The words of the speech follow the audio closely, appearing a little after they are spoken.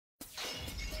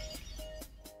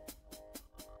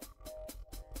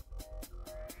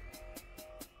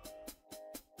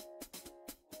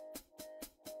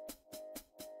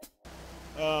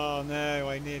Oh no,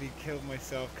 I nearly killed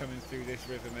myself coming through this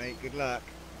river, mate. Good luck.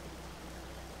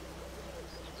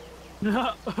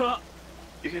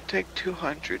 You can take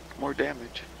 200 more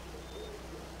damage.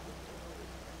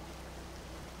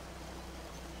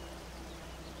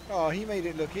 Oh, he made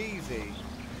it look easy.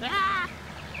 Ah!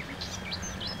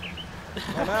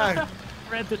 Oh no!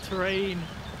 Read the terrain,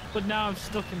 but now I'm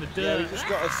stuck in the Yeah, dirt. we just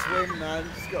gotta swim, man.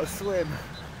 Just gotta swim.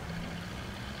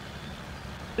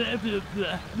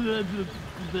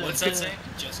 What's that saying?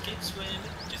 Just keep swimming.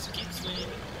 Just keep swimming.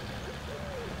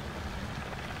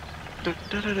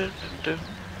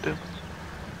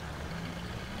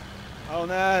 Oh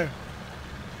no!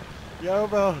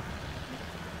 Yobo!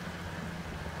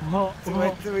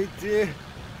 What do we do?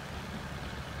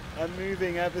 I'm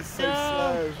moving ever so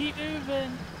slow. Keep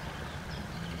moving.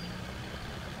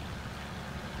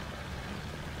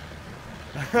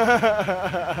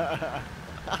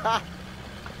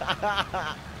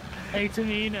 Hey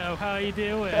Tamino, how you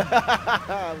doing?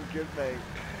 I'm good, mate.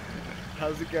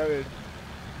 How's it going?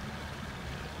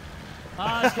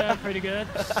 Ah, it's going pretty good.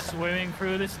 Swimming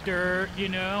through this dirt, you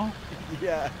know?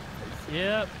 Yeah.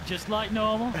 Yep, just like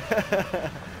normal.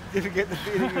 Didn't get the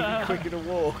feeling it'd be quicker to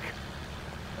walk.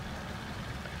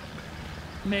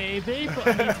 Maybe, but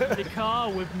I need to bring the car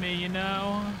with me, you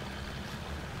know?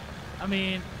 I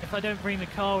mean, if I don't bring the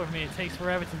car with me, it takes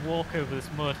forever to walk over this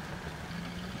mud.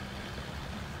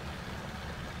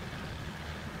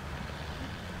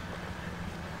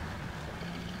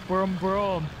 Brum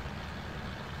brum.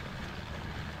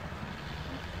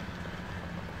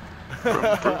 Brum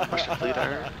brum, MushroomFleet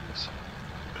irons.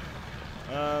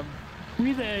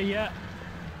 We there yet?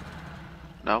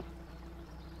 No.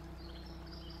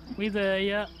 We there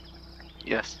yet?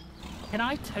 Yes. Can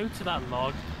I tow to that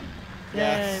log?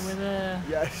 Yes. Yay, we're there.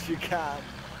 Yes, you can.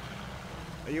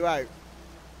 Are you out?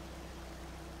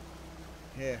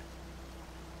 Here.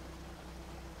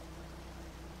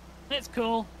 It's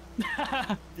cool.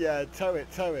 Yeah, tow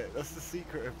it, tow it. That's the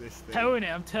secret of this thing. Towing it,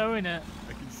 I'm towing it.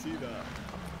 I can see that.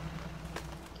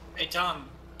 Hey Tom,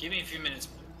 give me a few minutes.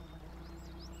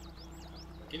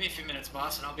 Give me a few minutes,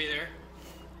 boss, and I'll be there.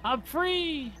 I'm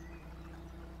free!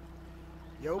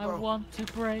 Yobo. I want to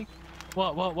break.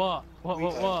 What?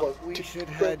 We should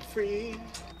head free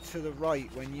to the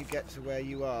right when you get to where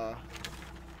you are.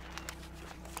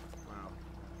 Wow.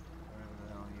 Wherever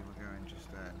the hell you were going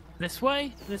just then. This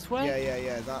way? This way?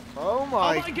 Yeah, that. Oh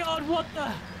my! Oh my god, what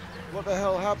the? What the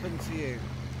hell happened to you?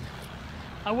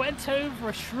 I went over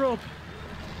a shrub.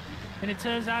 And it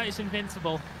turns out it's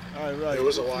invincible. Oh right. It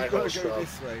was a You've light got house to go shrub.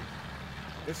 this way.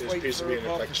 Let's There's wait supposed to for be an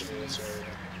infection in apotheosis. this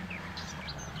area.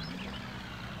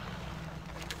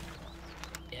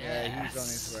 Yeah, he's on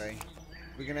his way.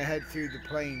 We're gonna head through the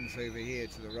plains over here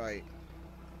to the right.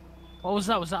 What was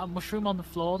that? Was that a mushroom on the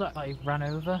floor that I ran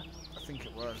over? I think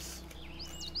it was.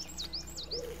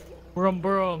 Brum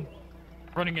brum.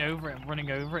 Running over it, I'm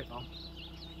running over it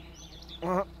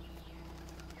now.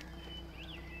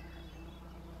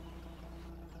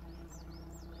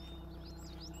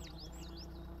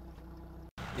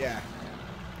 Yeah.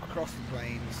 Across the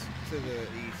plains to the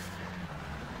east.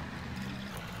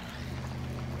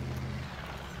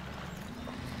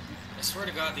 I swear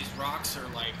to God, these rocks are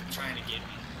like trying to get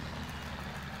me.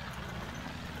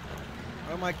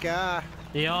 Oh my god.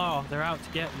 They are, they're out to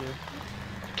get you.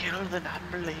 Kill the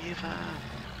non-believer.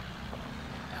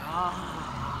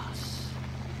 Yes.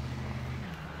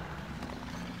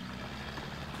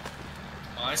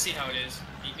 Oh, I see how it is.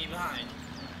 Leave me behind.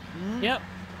 Hmm? Yep.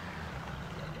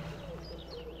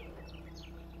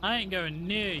 I ain't going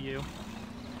near you.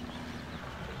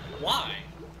 Why?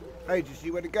 Hey, do you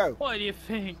see where to go? What do you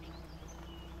think?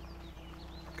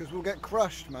 Because we'll get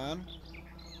crushed, man.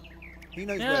 He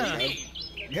knows Yeah. where to go. Hey,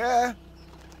 Yeah.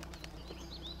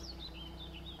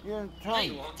 You're in no, you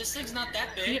town. won't. This thing's not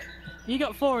that big. You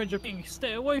got 400 ping,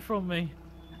 stay away from me.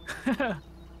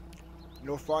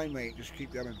 You're fine, mate. Just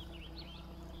keep going.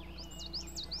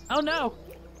 Oh no!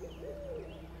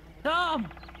 Tom!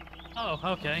 Oh,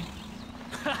 okay.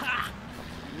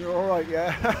 You're alright,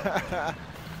 yeah?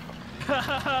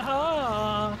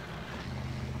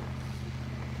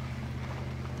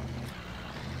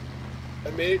 I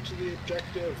made it to the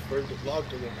objective for the log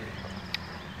delivery.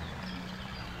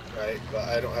 Right, but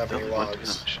I don't have any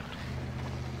logs.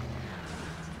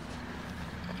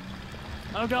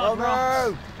 Oh Oh god,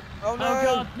 rocks. no! Oh no! Oh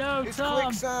god, no, It's Tom!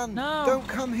 quicksand! No! Don't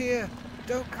come here!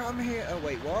 Don't come here! Oh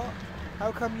wait, what?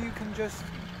 How come you can just...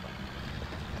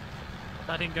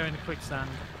 I didn't go in the quicksand.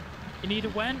 You need a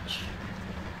wench?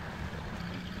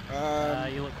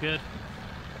 You look good.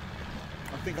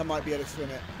 I think I might be able to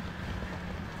swim it.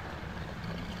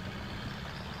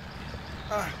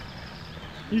 Ah.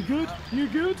 You good? You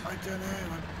good? I don't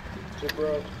know. Good,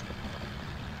 bro.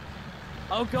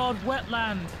 Oh god,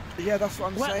 wetland. Yeah, that's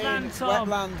what I'm saying. Wetland, It's Tom.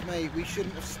 wetland, mate. We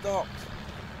shouldn't have stopped.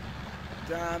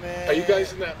 Damn it. Are you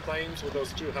guys in that plains with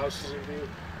those 2 houses in view?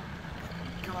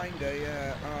 Kinda,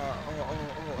 yeah.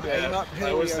 Yeah, Aim uphill,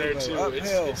 I was there Yobo, too.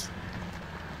 Uphill.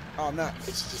 Oh, nuts.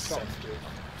 It's Stop. deceptive.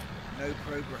 No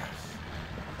progress.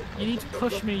 You need to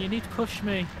push me, you need to push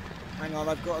me. Hang on,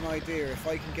 I've got an idea. If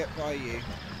I can get by you,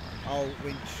 I'll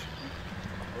winch.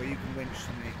 Or you can winch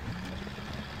to me.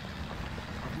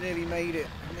 I've nearly made it.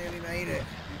 I've nearly made it.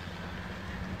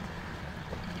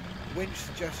 Winch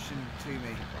suggestion to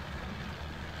me.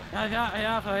 I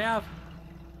have.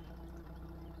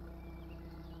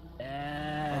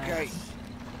 Okay.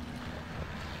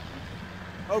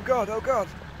 Oh god, oh god.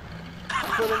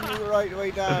 I'm pulling you the right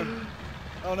way down.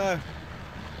 Oh no.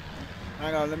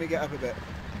 Hang on, let me get up a bit.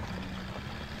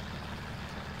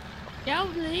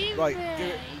 Don't leave Right,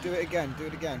 me. do it again, do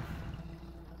it again.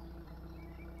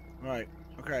 Right,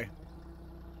 okay.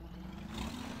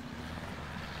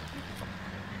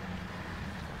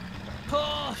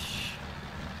 Push.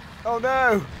 Oh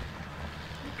no!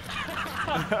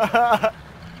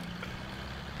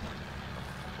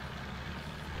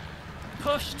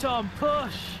 Push, Tom,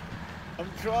 push. I'm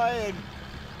trying.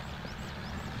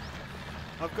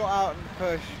 I've got out and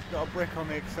push. Got a brick on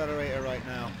the accelerator right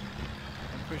now.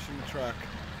 I'm pushing the truck.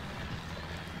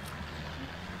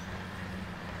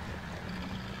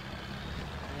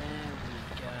 There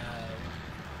we go.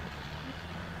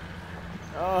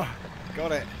 Oh,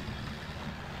 got it.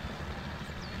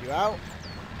 You out?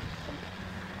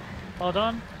 Hold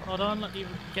on, let me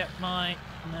get my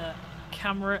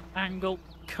camera angle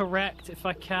correct if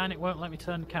I can. It won't let me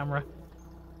turn the camera.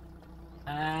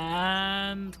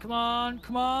 And come on.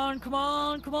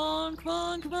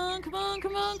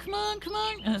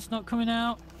 And it's not coming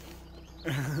out.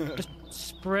 Just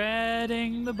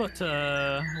spreading the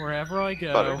butter wherever I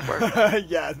go. Butter.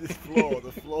 Yeah, the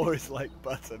floor is like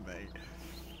butter, mate.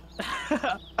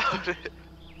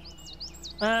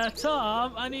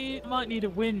 Tom, might need a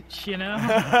winch, you know.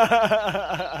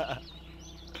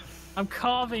 I'm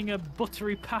carving a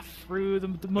buttery path through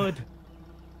the mud.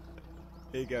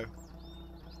 Here you go.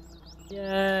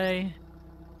 Yay.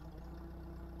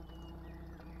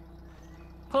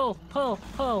 Pull.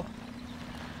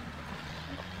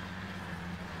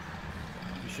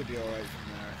 You should be alright from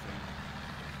there, I think.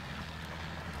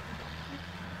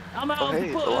 I'm out Oh, of hey, the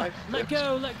the butter. life Let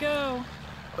go.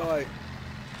 Right.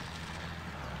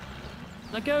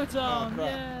 Let go, Tom. crap.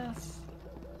 Yes.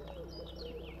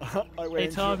 I went Hey,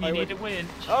 into- Tom, I you went- need a winch.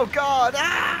 Oh god!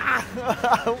 Ah!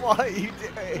 What are you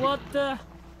doing? What the?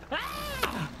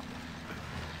 Ah!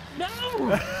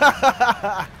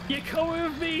 No! You're coming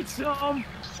with me, Tom.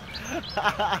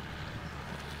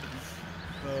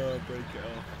 Oh, break it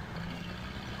off.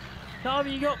 Tom,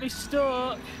 you got me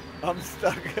stuck. I'm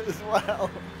stuck as well.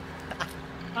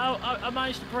 Oh, I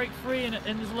managed to break free and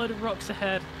there's a load of rocks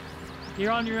ahead.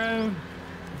 You're on your own.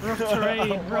 Rough terrain,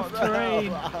 What rough the hell?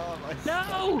 terrain. How am I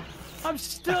No! I'm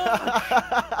stuck!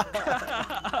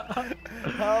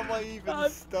 How am I even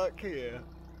stuck here?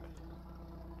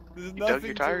 There's You dug nothing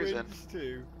your tires to in. winch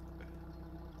to.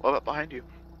 What about behind you?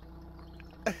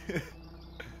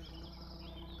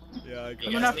 Yeah, I got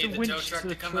I'm You gonna guys have to need the winch tow truck to to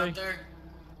the come tree. up there?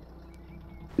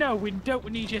 No, we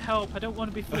don't need your help. I don't want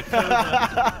to be flipped over.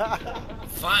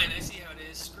 Fine, I see how it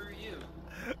is. Screw you.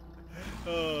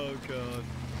 Oh god.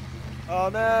 Oh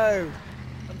no!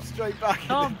 I'm straight back in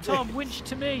the Tom, ditch. winch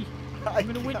to me. I I'm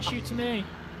gonna winch can't. you to me.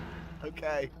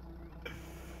 Okay.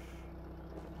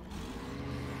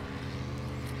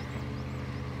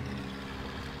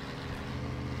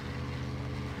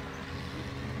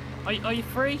 Are you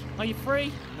free? Are you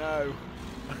free? No.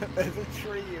 There's a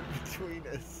tree in between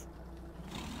us.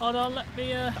 Hold on, let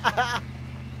me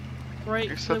break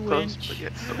You're so the close, winch. but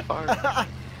yet so far.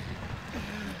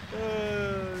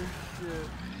 Oh shit.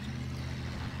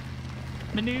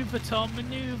 Maneuver, Tom,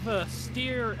 maneuver.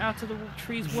 Steer out of the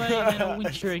tree's way and then I'll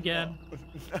winch you again.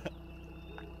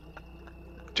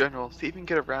 General, see if you can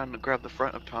get around and grab the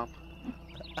front of Tom.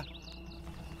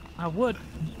 I would,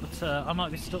 but I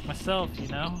might be stuck myself, you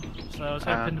know. So I was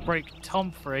hoping to break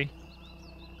Tom free.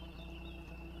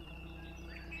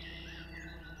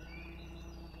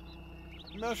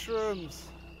 Mushrooms.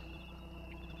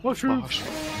 Mushrooms!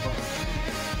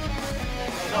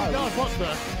 Oh god, what's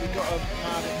that? We got a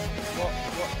man.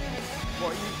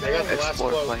 What are you I got doing? the last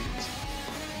Explore quote. planes.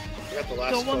 I got the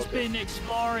last Someone's quote. been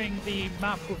exploring the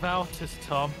map without us,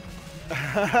 Tom.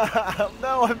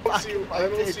 No, I'm back See, in my I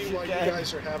don't ditch see why again. you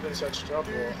guys are having such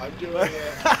trouble. I'm doing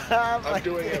it. I'm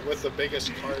doing it with the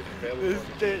biggest cart available. This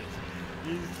ditch.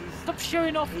 He's just, Stop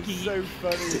showing off, it's geek. so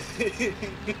funny.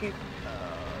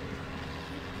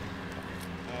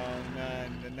 Oh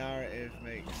man, the narrative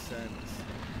makes sense.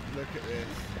 Look at this.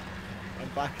 I'm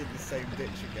back in the same ditch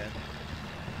again.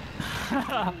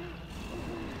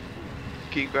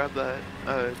 Can you grab that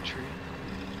tree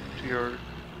to your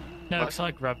No, left? because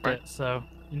I grabbed Right. it, so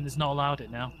it's not allowed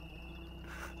it now.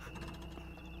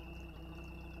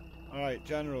 Alright,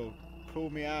 General, pull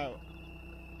me out.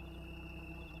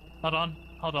 Hold on.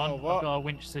 Oh, what? I've got a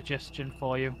winch suggestion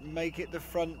for you. Make it the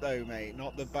front though, mate,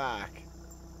 not the back.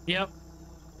 Yep.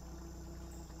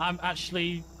 I'm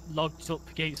actually logged up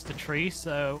against the tree,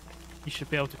 so you should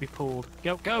be able to be pulled.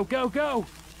 Go, go, go, go!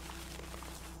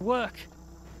 Work!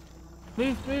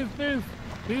 Move, move, move!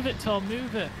 Move it, Tom,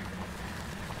 move it!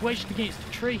 Wedged against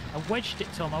the tree. I wedged it,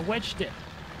 Tom, I wedged it.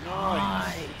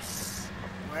 Nice!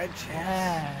 Wedge.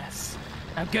 Yes!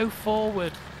 Now go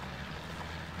forward.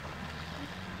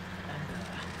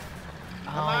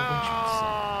 And,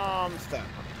 I'm stuck.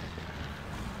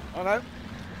 Oh no.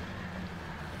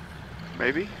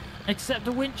 Maybe? accept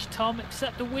the winch, Tom,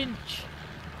 accept the winch.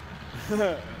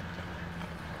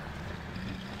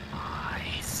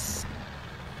 Nice.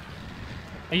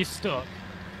 Are you stuck?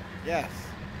 Yes.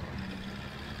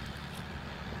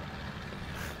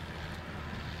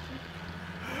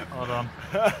 Hold on.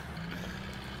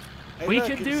 Hey, We look,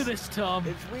 can do it's- this, Tom.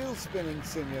 It's wheel spinning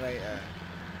simulator.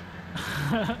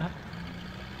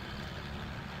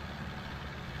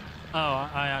 Oh,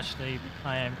 I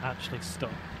am actually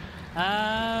stuck.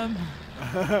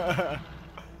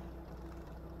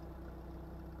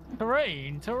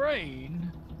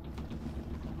 Terrain.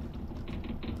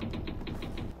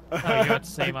 Oh, you had the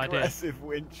same idea. Aggressive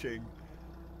winching.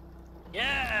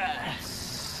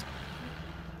 Yes.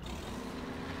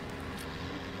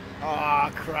 Ah,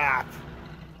 crap.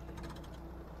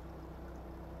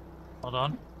 Hold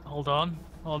on.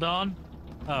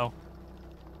 Oh.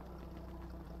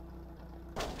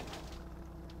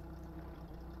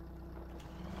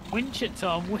 Winch it,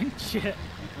 Tom, winch it.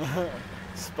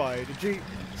 Spider Jeep.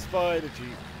 Spider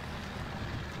Jeep.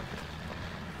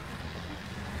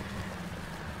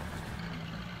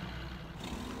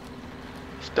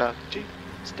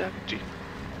 Strategy.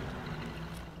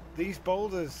 These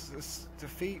boulders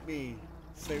defeat me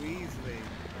so easily.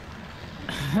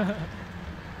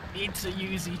 Need to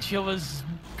use each other's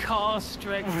car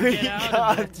strength to We get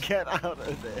out of can't it. get out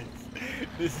of this.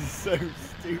 This is so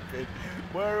stupid.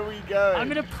 Where are we going? I'm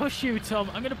gonna push you, Tom.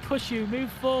 I'm gonna push you.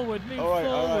 Move forward. Move Alright,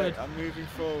 forward. I'm moving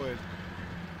forward.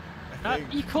 I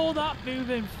think. You call that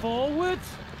moving forward?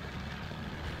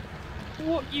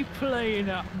 What you playing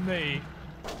at me?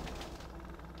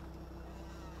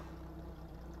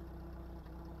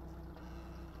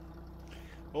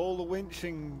 All the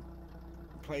winching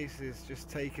places just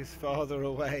take us farther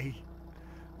away.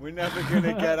 We're never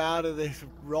gonna get out of this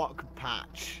rock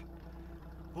patch.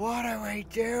 What are we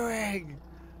doing?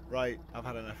 Right, I've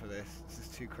had enough of this. This is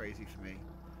too crazy for me.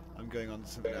 I'm going on to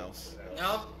something else.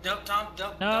 No, Tom,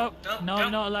 don't. No, don't, no,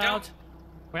 don't, not allowed. don't.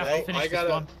 We have Hey, to finish I this gotta-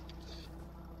 one.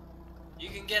 You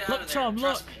can get out Look, of there. Tom,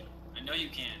 Trust look. me. I know you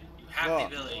can. You have What?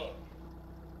 the ability.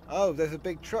 Oh, there's a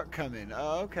big truck coming.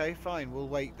 Oh, okay, fine. We'll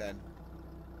wait then.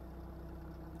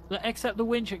 Accept the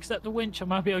winch. Accept the winch. I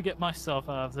might be able to get myself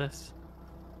out of this.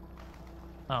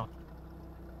 Oh.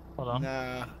 Hold on.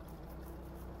 Nah.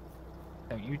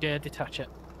 Don't you dare detach it.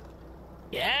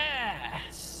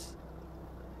 Yes!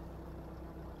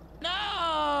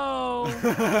 No!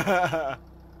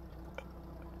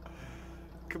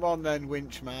 Come on then,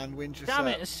 winch man. Winch us Damn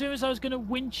up. it, as soon as I was going to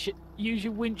winch it, use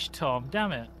your winch, Tom.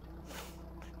 Damn it.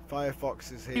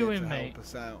 Firefox is here Doing to me. help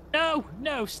us out.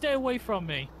 No, stay away from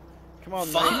me. Come on,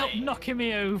 Fine. mate. You're not knocking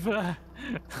me over.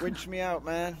 Winch me out,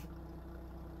 man.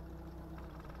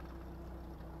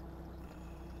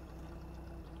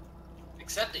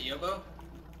 Accept it, Yobo.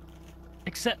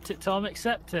 Accept it, Tom,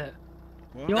 accept it.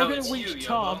 What? You're No, gonna it's winch you,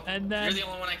 Tom, Yobo. and then... You're the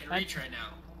only one I can and- reach right now.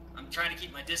 I'm trying to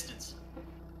keep my distance.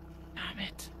 Damn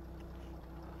it.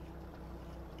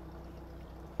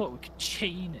 Thought we could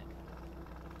chain it.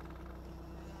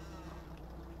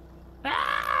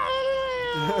 Ah!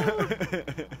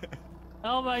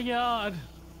 Oh my god.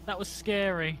 That was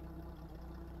scary.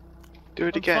 Do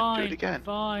it I'm again. fine, Do it again. I'm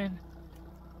fine.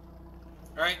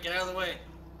 Alright, get out of the way.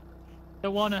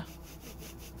 Don't wanna.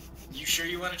 You sure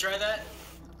you want to try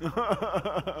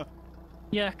that?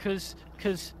 Yeah, cause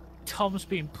Tom's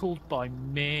being pulled by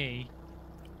me.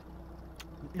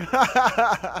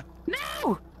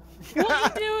 No! What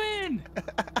are you doing?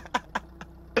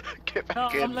 Get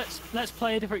back in. Let's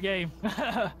play a different game.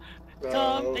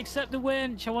 Tom, accept the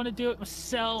winch. I want to do it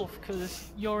myself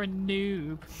because you're a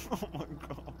noob. Oh my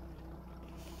god.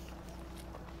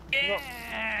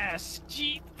 Yes!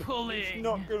 Jeep pulling! It's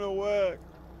not gonna work.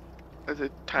 There's a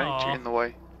tiny Aw. tree in the way.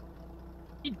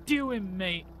 What you doing,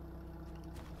 mate?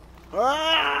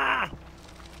 Ah!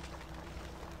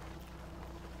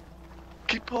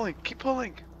 Keep pulling, keep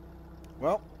pulling.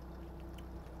 Well.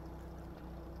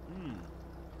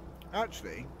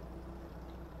 Actually.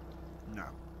 No.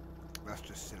 That's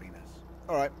just silliness.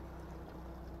 Alright.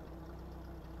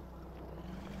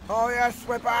 Oh yes,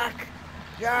 we're back!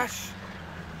 Yes!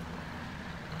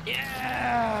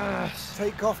 Yes!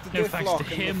 Take off the No diff thanks lock to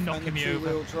him and knocking the me over.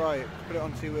 two-wheel drive. Put it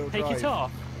on two-wheel drive. Take it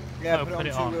off? Yeah, Oh, put it put on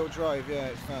it on. two-wheel drive. Yeah,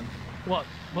 it's fun.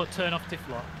 What turn off diff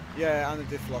lock? Yeah, and the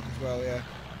diff lock as well, yeah.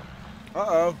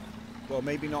 Uh-oh. Well,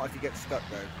 maybe not if you get stuck,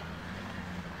 though.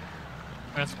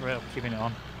 That's great, keeping it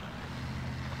on.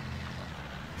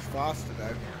 It's faster,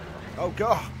 though. Oh,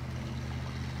 God!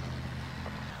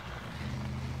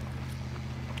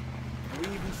 Are we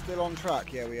even still on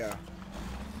track? Yeah, we are.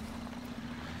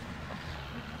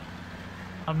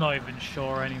 I'm not even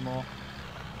sure anymore.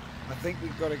 I think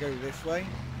we've got to go this way.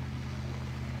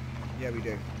 Yeah, we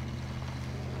do.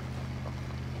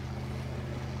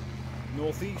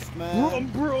 Northeast, man. Brum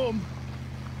brum!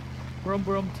 Brum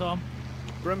brum, Tom.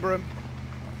 Brum brum.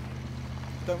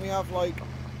 Don't we have, like,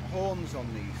 horns on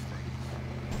these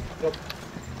things? Nope.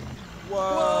 Whoa!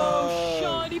 Whoa,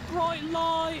 shiny bright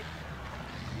light!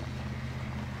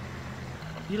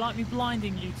 You like me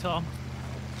blinding you, Tom?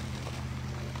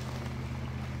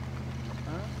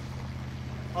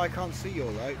 Huh? I can't see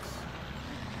your lights.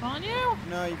 Can't you?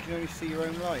 No, you can only see your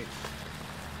own lights.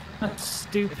 That's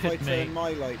stupid, If I turn mate. my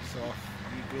lights off,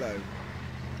 you glow.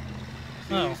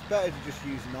 See, Oh. it's better to just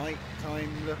use night time.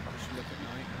 Look, just look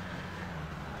at night.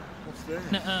 What's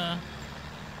this? Nuh-uh.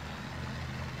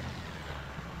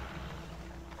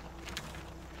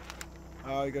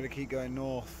 Oh, you got to keep going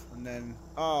north, and then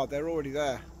oh, they're already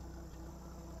there.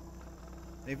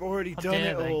 They've already How done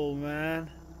dare it they. all, man.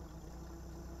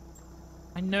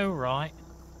 I know, right?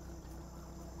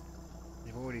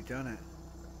 They've already done it.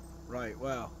 Right,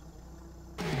 well.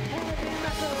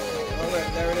 Oh,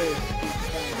 look, there it is.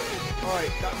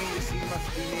 Alright, that means you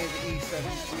must be near the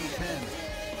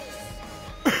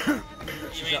E7310.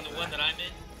 You mean the one that I'm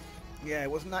in? Yeah,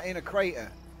 wasn't that in a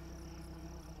crater?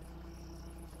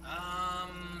 Tom,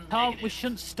 we Negative.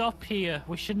 shouldn't stop here.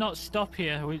 We should not stop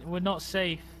here. We're not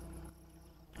safe.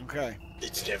 Okay.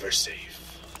 It's never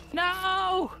safe.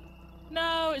 No!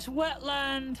 No, it's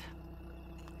wetland.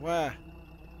 Where?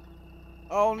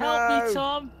 Oh no! Help me,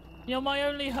 Tom. You're my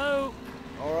only hope.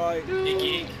 Alright. Hey,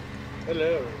 geek.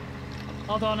 Hello.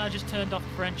 Hold on, I just turned off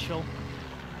differential.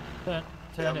 Turn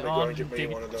I'm it gonna on. go and get me dig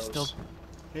one it, of those. Still...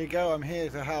 Here you go, I'm here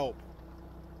to help.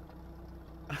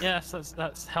 Yes,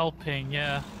 that's helping.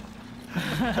 Yeah. Do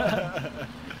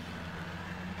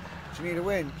you need a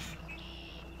winch?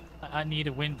 I need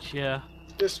a winch. Yeah.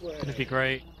 This way. It's gonna be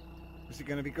great. Is it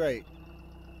going to be great?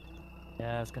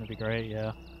 Yeah, it's gonna be great.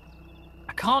 Yeah.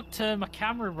 I can't turn my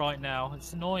camera right now.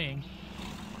 It's annoying.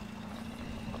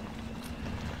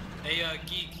 Hey,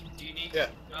 geek. Do you need? Yeah.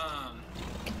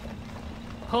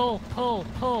 Pull.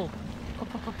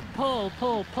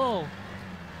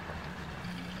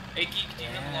 Hey, geek. Do you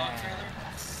have a log trailer?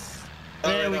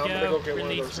 There Alright, we I'm gonna go. go get one of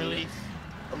Release, those. release.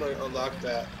 I'm gonna unlock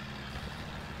that.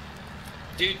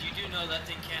 Dude, you do know that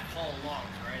thing can't haul logs,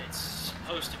 right? It's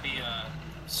supposed to be a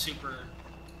super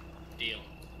deal.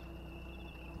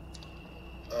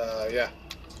 Yeah.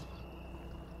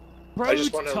 Road,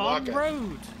 just wanna Tom, unlock it.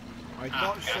 road. I'm Ah,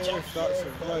 not gotcha. sure if that's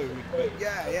a road, but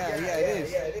yeah,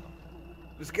 it is.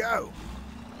 Let's go.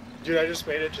 Dude, I just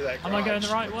made it to that garage. Am I going the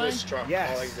right with way? This truck Yes.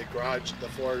 hauling the garage, the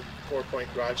four-point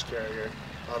garage carrier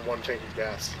on one tank of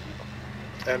gas,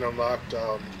 and unlocked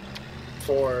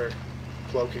 4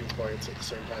 cloaking points at the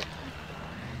same time.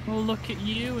 Well, look at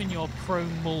you and your pro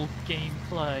mull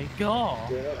gameplay.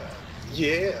 God.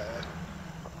 Yeah.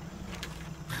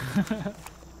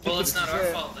 Well, it's not our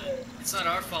Yeah. fault that it's not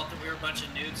our fault that we were a bunch of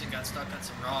noobs and got stuck on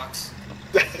some rocks.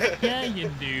 Yeah, you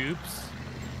noobs.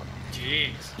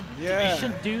 Jeez. You Yeah.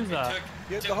 shouldn't do that.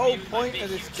 Yeah, Took the whole me with my point big, of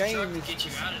this huge game truck to is get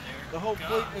you out of there. the whole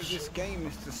point of Gosh. this game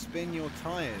is to spin your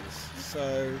tires.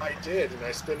 So, I did, and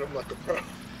I spin them like a pro.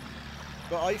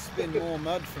 but I spin more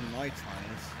mud from my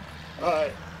tires.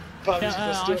 Alright. Let's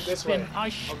do I it this way.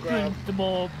 spin grab- the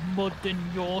more mud than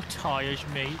your tyres,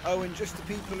 mate. Oh, and just the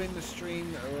people in the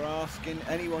stream that are asking,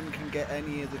 anyone can get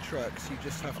any of the trucks. You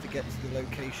just have to get to the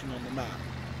location on the map.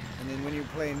 And then when you're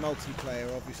playing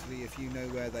multiplayer, obviously, if you know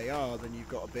where they are, then you've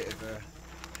got a bit of a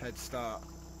head start.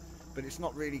 But it's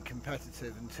not really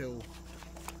competitive until,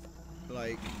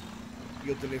 like,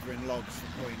 you're delivering logs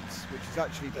for points, which is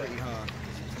actually pretty hard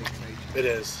because it takes ages. It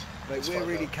is. Like, It's we're fun,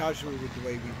 really though. casual with the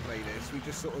way we play this. We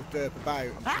just sort of derp about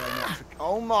and try not to...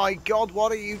 Oh my god,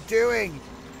 what are you doing?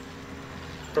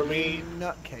 For me, You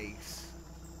nutcase.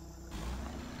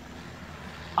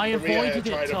 I For me, I avoided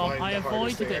try it, to Tom. find I the hardest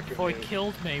avoided thing I it can before he do.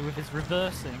 killed me with his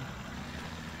reversing.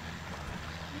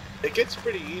 it gets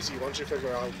pretty easy once you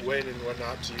figure out when and when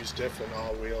not to use diff on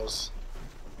all wheels.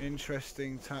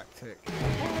 Interesting tactic.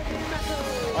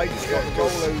 I just got the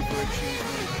rollover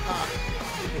achievement.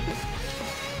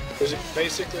 Because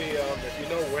basically, if you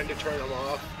know when to turn them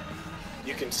off,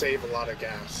 you can save a lot of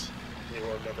gas. You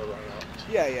will never run out.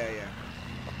 Yeah.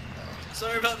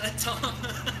 Sorry about that, Tom.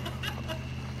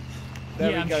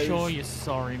 There Yeah, he I'm goes. sure you're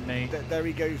sorry, mate. There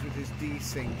he goes with his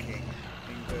desyncing,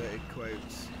 inverted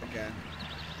quotes, again.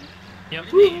 Yep.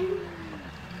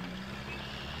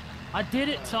 I did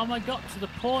it, Tom. I got to the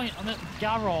point. I'm at the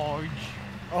garage.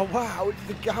 Oh wow, it's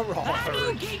the garage. Ah,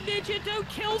 you geek ninja, don't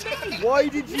kill me! Why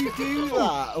did you do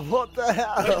that? What the I'm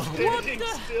hell? standing the-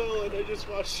 still and I just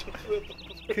watched him flip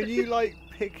over. Can you like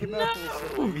pick him up or No!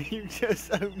 something? You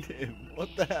just owned him. What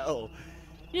the hell?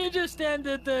 You just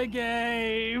ended the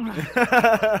game.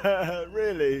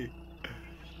 Really?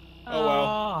 Oh well.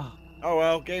 Ah, Oh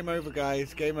well, game over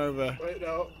guys, game over. Wait,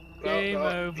 no. Game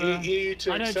over. You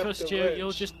to I don't accept trust the you. wrench.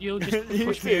 You'll just You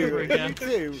push me over too, again. you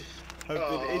too have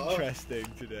been Aw. interesting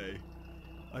today.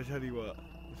 I tell you what,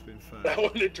 it's been I fun.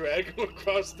 want to drag him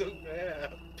across the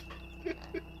map.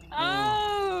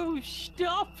 Oh,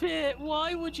 stop it!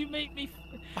 Why would you make me?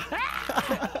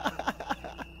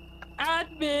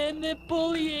 Admin, they're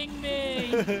bullying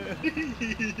me.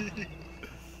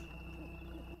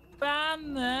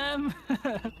 Ban them.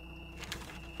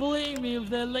 Bullying me with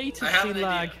their I have latency an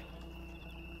lag. idea.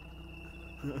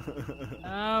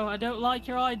 Oh, I don't like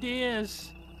your ideas.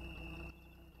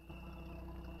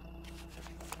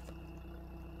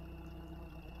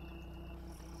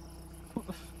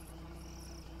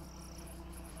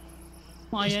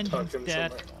 My Just engine's tuck him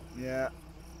dead. somewhere. Yeah.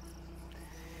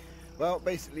 Well,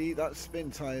 basically, that's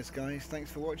Spintires, guys.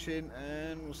 Thanks for watching,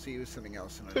 and we'll see you with something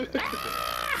else another day.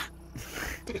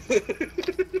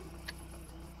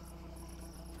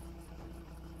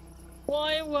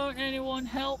 Why won't anyone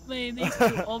help me? These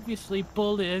two obviously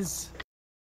bullies.